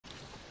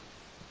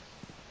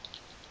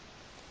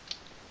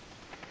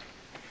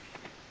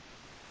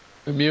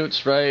The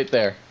mute's right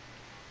there.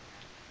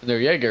 And their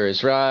Jaeger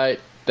is right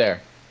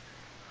there.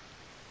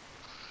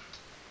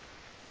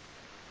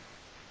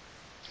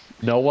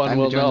 No one Time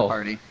will to join the know.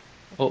 party.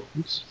 Oh.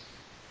 Oops.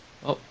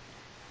 Oh.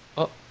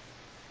 Oh.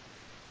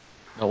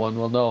 No one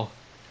will know.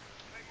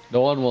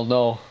 No one will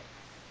know.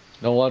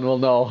 No one will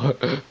know.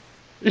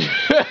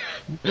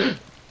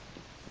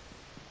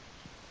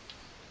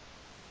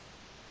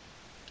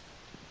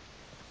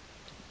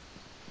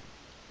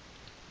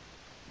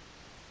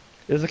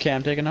 Is the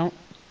cam taken out?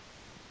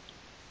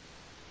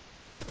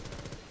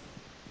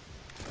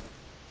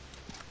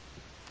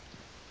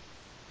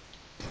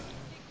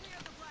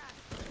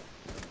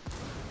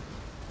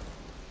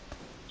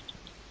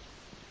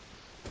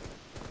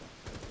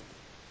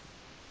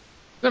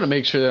 I'm gonna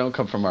make sure they don't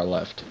come from our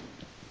left.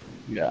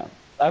 Yeah.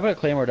 I have a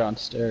claymore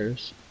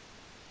downstairs.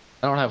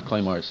 I don't have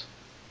claymores.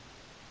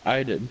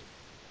 I did.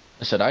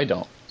 I said I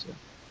don't.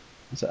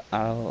 I said,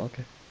 oh,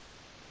 okay.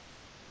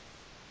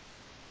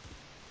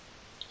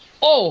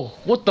 Oh!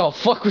 What the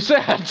fuck was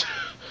that?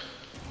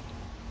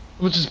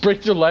 Would just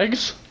break their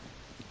legs?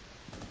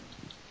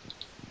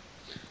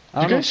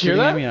 I You don't know guys if hear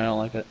shooting at that? me, I don't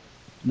like it.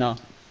 No.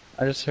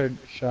 I just heard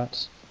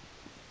shots.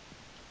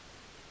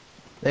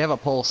 They have a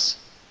pulse.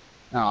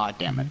 Oh,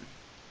 damn it.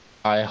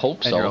 I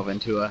hope I so. drove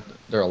into a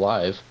They're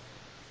alive.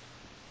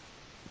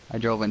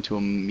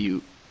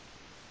 mute.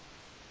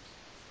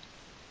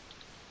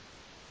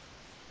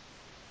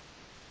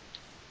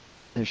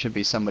 There should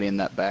be somebody in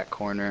that back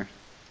corner.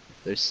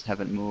 If they just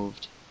haven't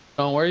moved.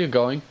 Oh, where are you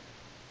going?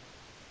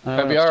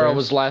 Upstairs. Caviara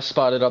was last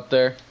spotted up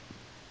there.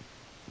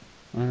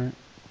 Alright.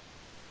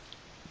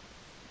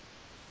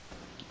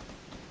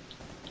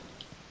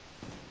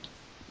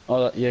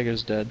 Oh, that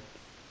Jaeger's dead.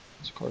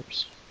 It's a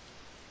corpse.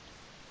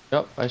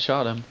 Yep, I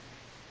shot him.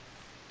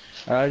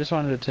 Alright, I just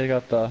wanted to take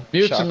out the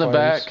Mute's shock in the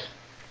wires. back.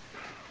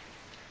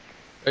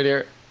 Right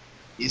here.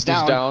 He's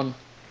down. He's down.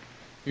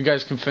 You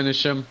guys can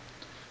finish him.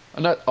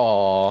 I'm not.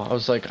 Aw, I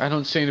was like, I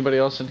don't see anybody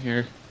else in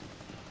here.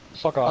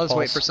 Fuck off, I'll just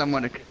wait for Pulse.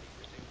 someone to...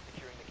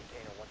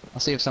 I'll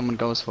see if someone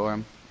goes for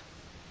him.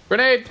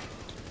 Grenade!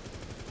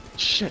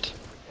 Shit.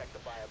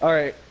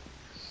 Alright.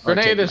 Or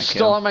Grenade take my is still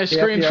kill. on my The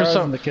screen for FDR is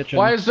some. in the kitchen.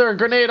 Why is there a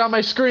grenade on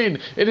my screen?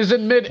 It is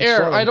in mid-air.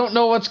 Sorry. I don't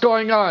know what's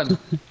going on. One op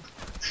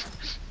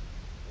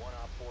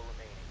 4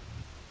 remaining.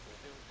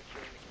 Resume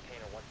securing the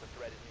container once the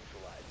threat is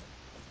neutralized.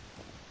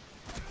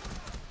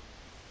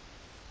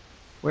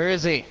 Where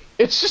is he?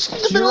 It's just in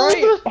the You're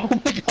middle of right. Oh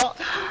my god.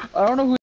 I don't know who